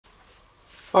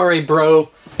Alright, bro,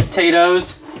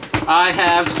 potatoes. I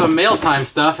have some mail time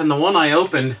stuff, and the one I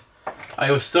opened,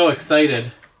 I was so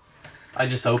excited. I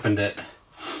just opened it.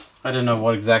 I didn't know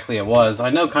what exactly it was. I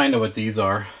know kind of what these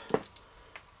are.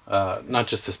 Not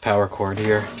just this power cord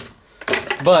here.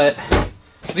 But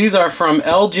these are from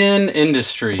Elgin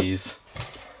Industries.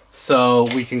 So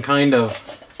we can kind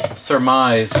of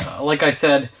surmise. Like I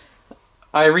said,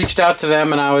 I reached out to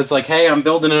them and I was like, hey, I'm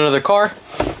building another car.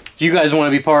 Do you guys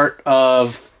want to be part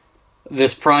of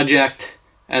this project?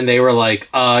 And they were like,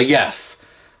 yes.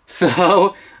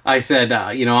 So I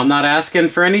said, you know, I'm not asking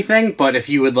for anything, but if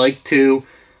you would like to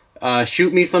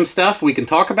shoot me some stuff, we can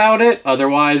talk about it.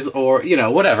 Otherwise, or, you know,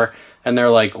 whatever. And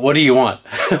they're like, what do you want?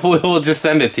 We'll just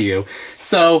send it to you.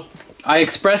 So I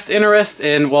expressed interest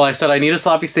in, well, I said I need a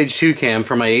sloppy stage 2 cam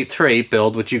for my 8x8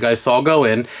 build, which you guys saw go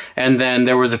in. And then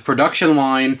there was a production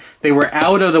line. They were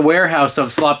out of the warehouse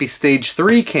of sloppy stage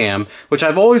 3 cam, which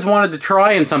I've always wanted to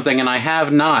try in something, and I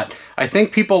have not. I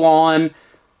think people on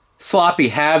Sloppy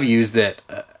have used it.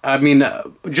 I mean,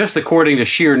 just according to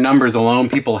sheer numbers alone,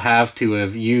 people have to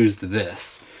have used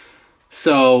this.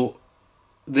 So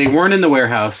they weren't in the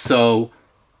warehouse, so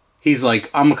he's like,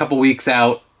 I'm a couple weeks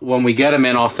out. When we get them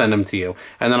in, I'll send them to you.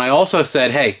 And then I also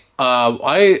said, hey,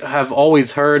 I have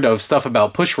always heard of stuff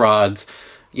about push rods,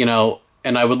 you know,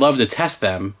 and I would love to test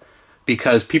them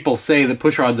because people say that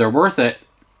push rods are worth it.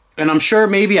 And I'm sure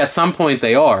maybe at some point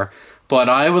they are, but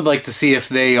I would like to see if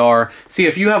they are. See,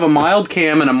 if you have a mild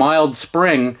cam and a mild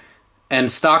spring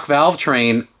and stock valve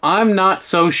train, I'm not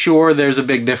so sure there's a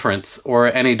big difference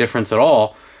or any difference at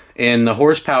all in the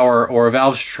horsepower or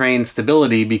valve train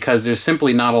stability, because there's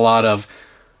simply not a lot of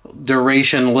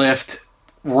duration, lift,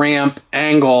 ramp,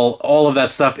 angle. All of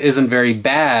that stuff isn't very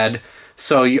bad,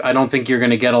 so I don't think you're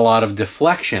going to get a lot of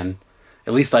deflection.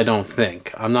 At least I don't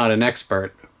think. I'm not an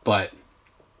expert, but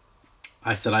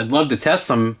I said I'd love to test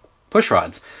some push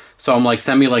rods. So I'm like,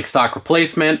 send me like stock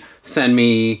replacement, send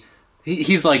me...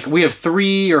 He's like, we have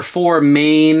 3 or 4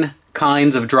 main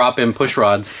kinds of drop-in push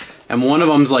rods, and one of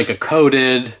them's like a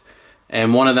coated,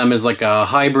 and one of them is like a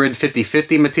hybrid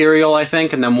 50-50 material, I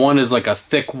think. And then one is like a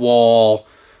thick wall,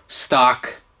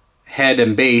 stock head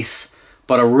and base,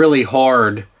 but a really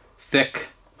hard, thick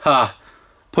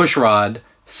push rod.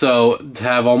 So to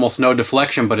have almost no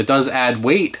deflection, but it does add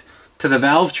weight to the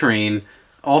valve train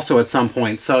also at some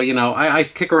point. So, you know, I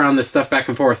kick around this stuff back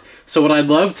and forth. So what I'd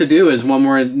love to do is when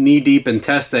we're knee deep in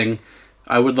testing,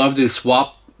 I would love to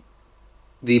swap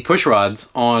the push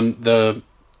rods on the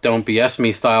Don't BS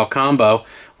Me style combo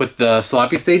with the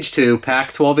Sloppy Stage 2 Pack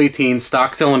 1218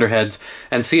 stock cylinder heads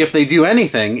and see if they do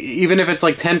anything, even if it's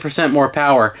like 10% more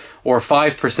power or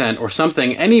 5% or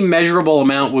something. Any measurable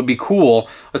amount would be cool,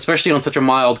 especially on such a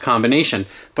mild combination.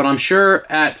 But I'm sure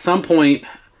at some point,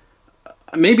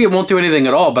 maybe it won't do anything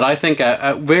at all, but I think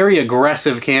a very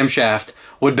aggressive camshaft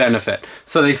would benefit.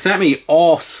 So they sent me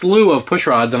all slew of push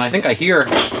rods, and I think I hear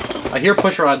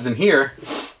push rods in here.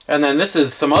 And then this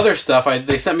is some other stuff.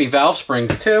 They sent me valve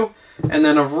springs too. And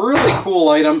then a really cool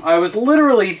item. I was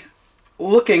literally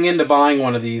looking into buying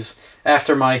one of these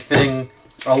after my thing,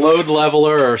 a load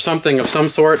leveler or something of some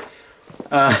sort.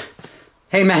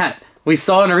 Hey Matt, we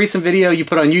saw in a recent video you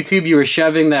put on YouTube you were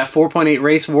shoving that 4.8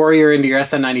 Race Warrior into your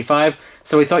SN95.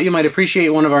 So we thought you might appreciate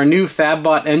one of our new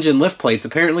FabBot engine lift plates.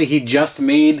 Apparently he just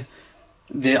made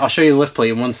the... I'll show you the lift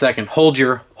plate in 1 second. Hold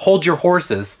your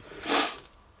horses.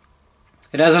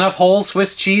 It has enough holes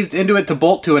Swiss cheesed into it to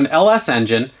bolt to an LS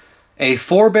engine, a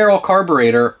 4-barrel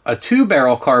carburetor, a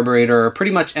 2-barrel carburetor, or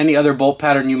pretty much any other bolt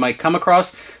pattern you might come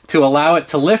across to allow it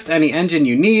to lift any engine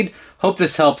you need. Hope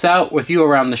this helps out with you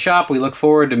around the shop. We look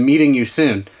forward to meeting you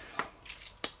soon.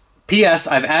 P.S.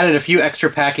 I've added a few extra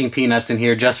packing peanuts in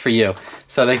here just for you.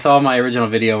 So they saw my original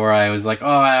video where I was like, oh,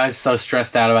 I was so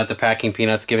stressed out about the packing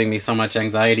peanuts giving me so much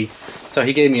anxiety. So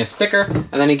he gave me a sticker,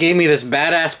 and then he gave me this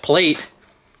badass plate.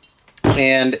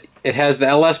 And it has the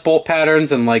LS bolt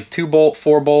patterns and like 2-bolt,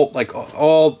 4-bolt, like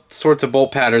all sorts of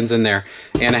bolt patterns in there.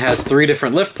 And it has 3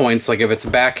 different lift points, like if it's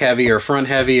back heavy or front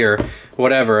heavy or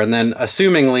whatever. And then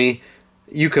assumingly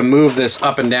you can move this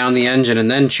up and down the engine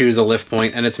and then choose a lift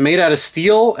point. And it's made out of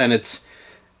steel, and it's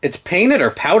painted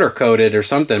or powder coated or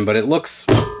something, but it looks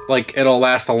like it'll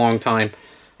last a long time.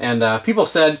 And people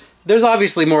said there's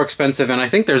obviously more expensive, and I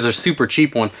think there's a super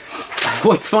cheap one.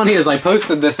 What's funny is I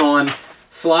posted this on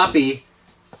Sloppy,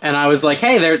 and I was like,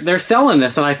 hey, they're selling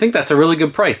this, and I think that's a really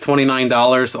good price,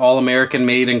 $29, all American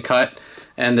made and cut,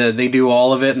 and they do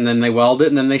all of it, and then they weld it,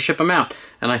 and then they ship them out.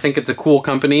 And I think it's a cool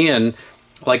company, and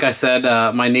like I said,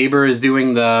 my neighbor is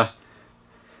doing the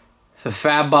the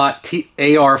FabBot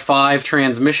AR5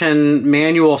 transmission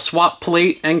manual swap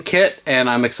plate and kit, and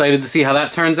I'm excited to see how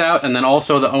that turns out. And then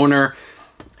also the owner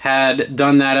had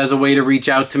done that as a way to reach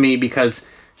out to me because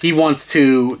he wants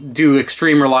to do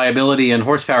extreme reliability and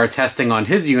horsepower testing on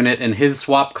his unit in his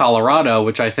swap Colorado,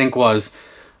 which I think was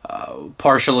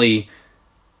partially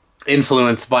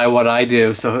influenced by what I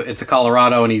do. So it's a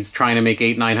Colorado, and he's trying to make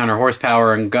 800-900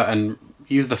 horsepower and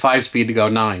use the 5-speed to go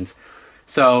 9s.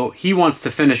 So he wants to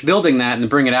finish building that and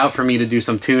bring it out for me to do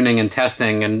some tuning and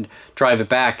testing and drive it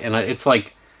back. And it's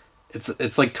like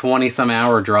 20-some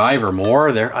hour drive or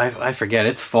more. There, I forget.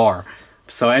 It's far.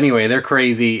 So anyway, they're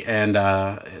crazy, and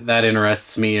that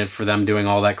interests me for them doing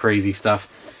all that crazy stuff.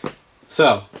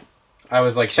 So I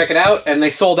was like, check it out, and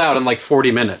they sold out in like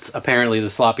 40 minutes. Apparently, the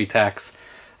sloppy tax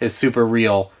is super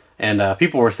real, and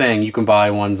people were saying you can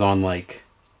buy ones on like.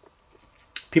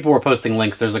 People were posting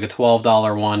links. There's like a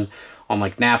 $12 one on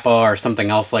like Napa or something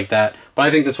else like that. But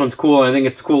I think this one's cool. I think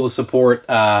it's cool to support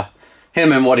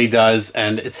him and what he does.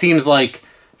 And it seems like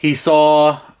he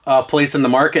saw a place in the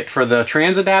market for the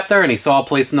trans adapter, and he saw a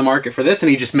place in the market for this, and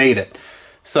he just made it.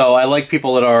 So I like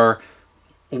people that are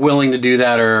willing to do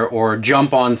that or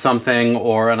jump on something,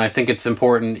 and I think it's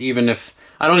important, even if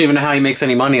I don't even know how he makes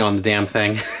any money on the damn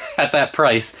thing at that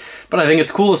price. But I think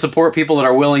it's cool to support people that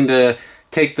are willing to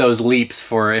take those leaps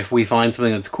for if we find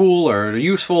something that's cool or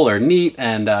useful or neat,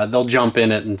 and they'll jump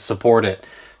in it and support it.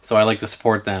 So I like to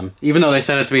support them. Even though they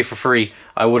sent it to me for free,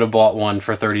 I would have bought one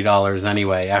for $30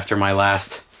 anyway after my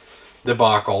last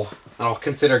debacle. And I'll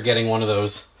consider getting one of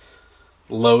those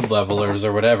load levelers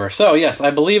or whatever. So yes,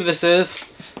 I believe this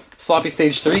is Sloppy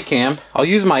Stage 3 cam. I'll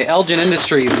use my Elgin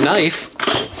Industries knife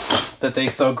that they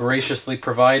so graciously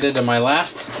provided in my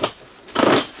last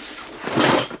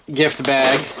gift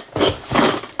bag.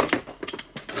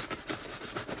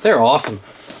 They're awesome.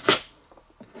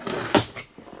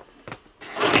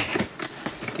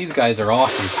 These guys are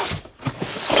awesome.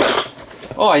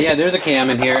 Oh yeah, there's a cam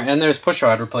in here, and there's push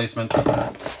rod replacements.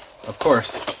 Of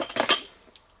course.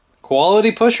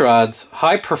 Quality push rods.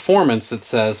 High performance, it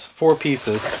says. 4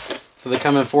 pieces. So they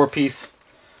come in 4-piece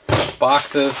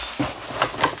boxes.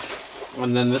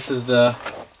 And then this is the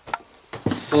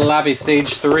Sloppy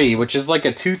Stage 3, which is like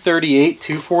a 238,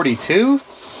 242?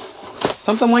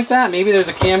 Something like that. Maybe there's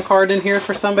a cam card in here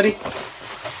for somebody.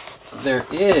 There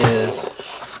is.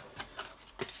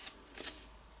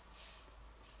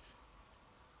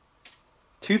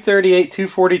 $238,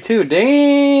 $242.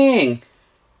 Dang!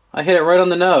 I hit it right on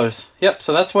the nose. Yep,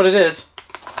 so that's what it is.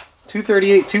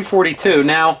 $238, $242.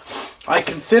 Now, I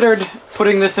considered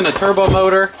putting this in a turbo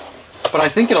motor, but I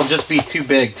think it'll just be too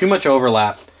big, too much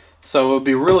overlap. So it would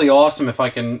be really awesome if I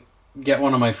can get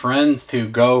one of my friends to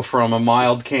go from a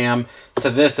mild cam to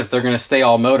this if they're going to stay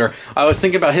all motor. I was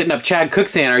thinking about hitting up Chad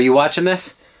Cooksan. Are you watching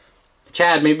this?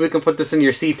 Chad, maybe we can put this in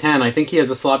your C10. I think he has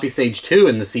a Sloppy Stage 2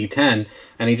 in the C10,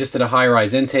 and he just did a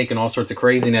high-rise intake and all sorts of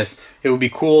craziness. It would be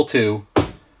cool to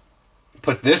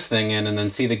put this thing in and then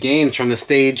see the gains from the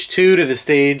Stage 2 to the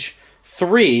Stage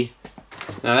 3.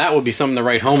 Now that would be something to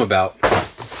write home about.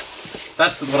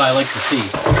 That's what I like to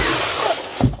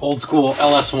see. Old school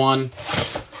LS1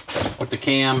 with the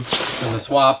cam and the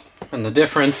swap and the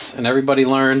difference, and everybody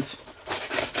learns.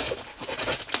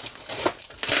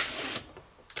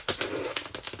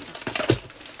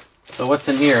 So what's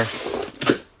in here?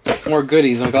 More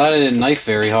goodies. I'm glad I didn't knife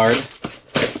very hard.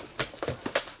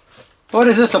 What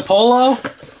is this, a polo?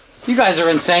 You guys are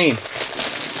insane.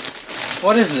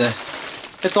 What is this?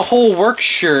 It's a whole work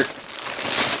shirt.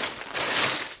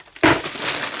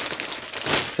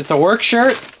 It's a work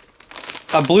shirt,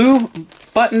 a blue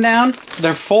button down.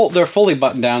 They're fully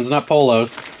button downs, not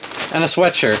polos, and a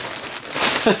sweatshirt.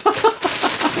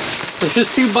 There's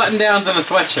just 2 button downs and a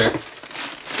sweatshirt.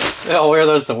 I'll wear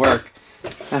those to work.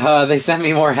 They sent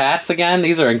me more hats again.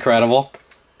 These are incredible.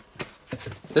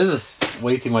 This is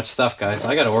way too much stuff, guys.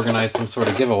 I gotta organize some sort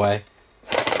of giveaway.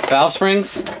 Valve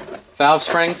springs. Valve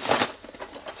springs.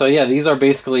 So yeah, these are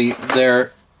basically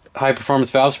their high performance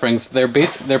valve springs. They're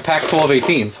Pac 12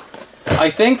 18s. I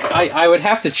think I would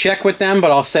have to check with them,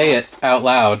 but I'll say it out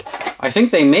loud. I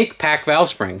think they make Pac valve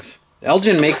springs.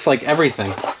 Elgin makes like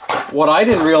everything. What I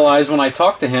didn't realize when I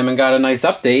talked to him and got a nice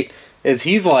update is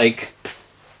he's like,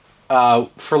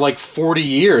 for like 40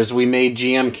 years we made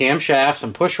GM camshafts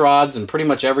and push rods and pretty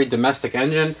much every domestic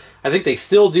engine. I think they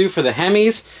still do for the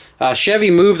Hemis.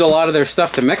 Chevy moved a lot of their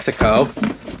stuff to Mexico.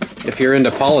 If you're into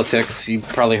politics, you've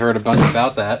probably heard a bunch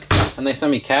about that. And they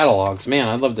sent me catalogs. Man,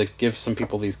 I'd love to give some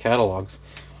people these catalogs.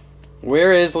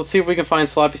 Let's see if we can find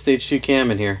Sloppy Stage 2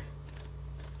 cam in here.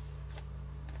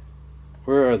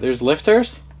 There's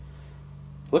lifters?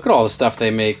 Look at all the stuff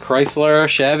they make. Chrysler,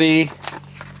 Chevy,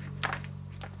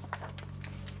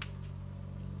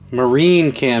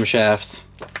 Marine camshafts,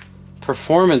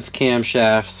 Performance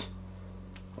camshafts,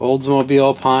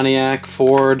 Oldsmobile, Pontiac,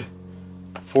 Ford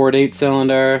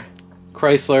 8-cylinder,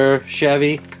 Chrysler,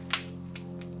 Chevy.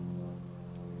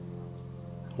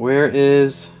 Where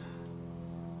is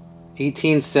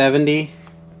 1870?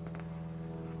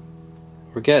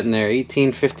 We're getting there.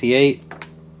 1858.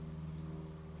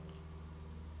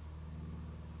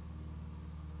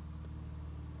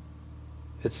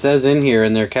 It says in here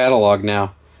in their catalog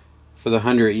now for the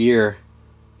 100 year.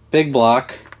 Big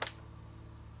block.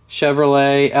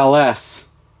 Chevrolet LS.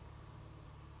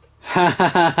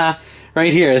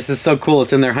 Right here. This is so cool.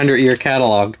 It's in their 100 year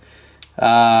catalog.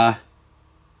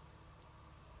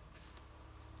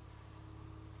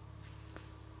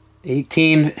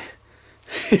 18.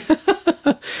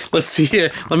 Let's see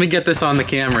here. Let me get this on the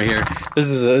camera here. This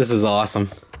is awesome.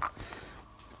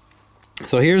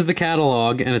 So here's the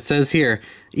catalog, and it says here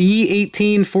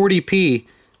E1840P,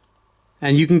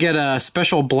 and you can get a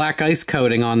special black ice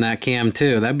coating on that cam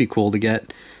too. That'd be cool to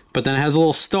get. But then it has a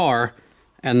little star,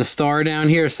 and the star down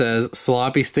here says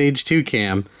Sloppy Stage 2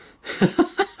 cam.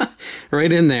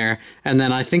 Right in there. And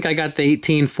then I think I got the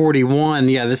 1841.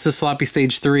 Yeah, this is Sloppy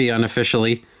Stage 3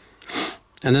 unofficially.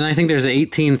 And then I think there's an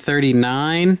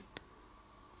 1839,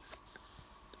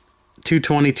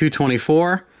 220,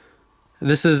 224.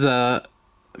 This is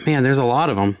man, there's a lot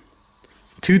of them.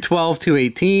 212,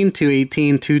 218,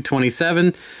 218,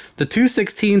 227. The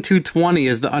 216, 220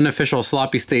 is the unofficial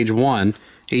Sloppy Stage 1,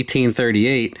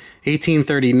 1838.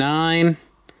 1839.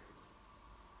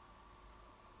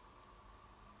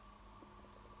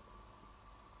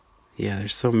 Yeah,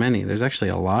 there's so many. There's actually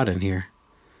a lot in here.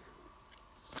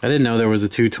 I didn't know there was a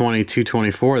 220,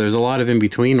 224. There's a lot of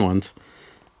in-between ones.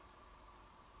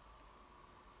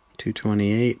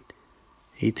 228,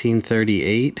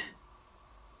 1838.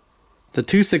 The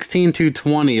 216,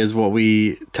 220 is what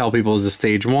we tell people is the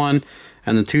Stage 1.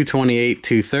 And the 228,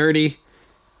 230,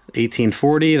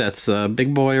 1840, that's a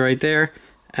big boy right there.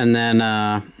 And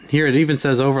then here it even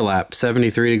says overlap,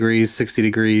 73 degrees, 60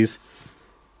 degrees.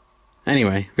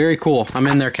 Anyway, very cool. I'm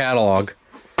in their catalog.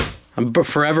 I'm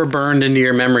forever burned into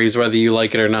your memories, whether you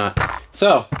like it or not.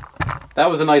 So, that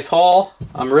was a nice haul.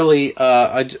 I'm really,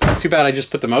 it's too bad I just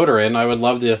put the motor in. I would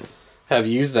love to have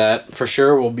used that. For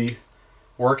sure, we'll be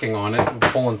working on it and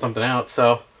pulling something out.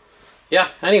 So, yeah,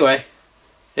 anyway.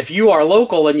 If you are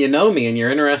local and you know me and you're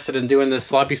interested in doing this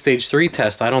Sloppy Stage 3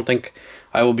 test, I don't think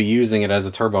I will be using it as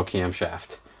a turbo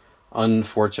camshaft.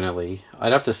 Unfortunately.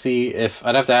 I'd have to see if,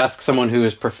 I'd have to ask someone who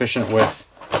is proficient with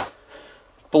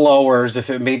blowers if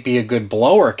it may be a good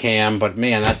blower cam, but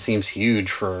man, that seems huge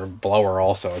for a blower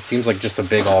also. It seems like just a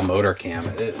big all motor cam.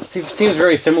 It seems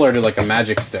very similar to like a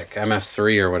Magic Stick,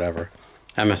 MS3 or whatever,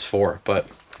 MS4, but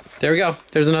there we go.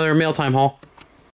 There's another mail time haul.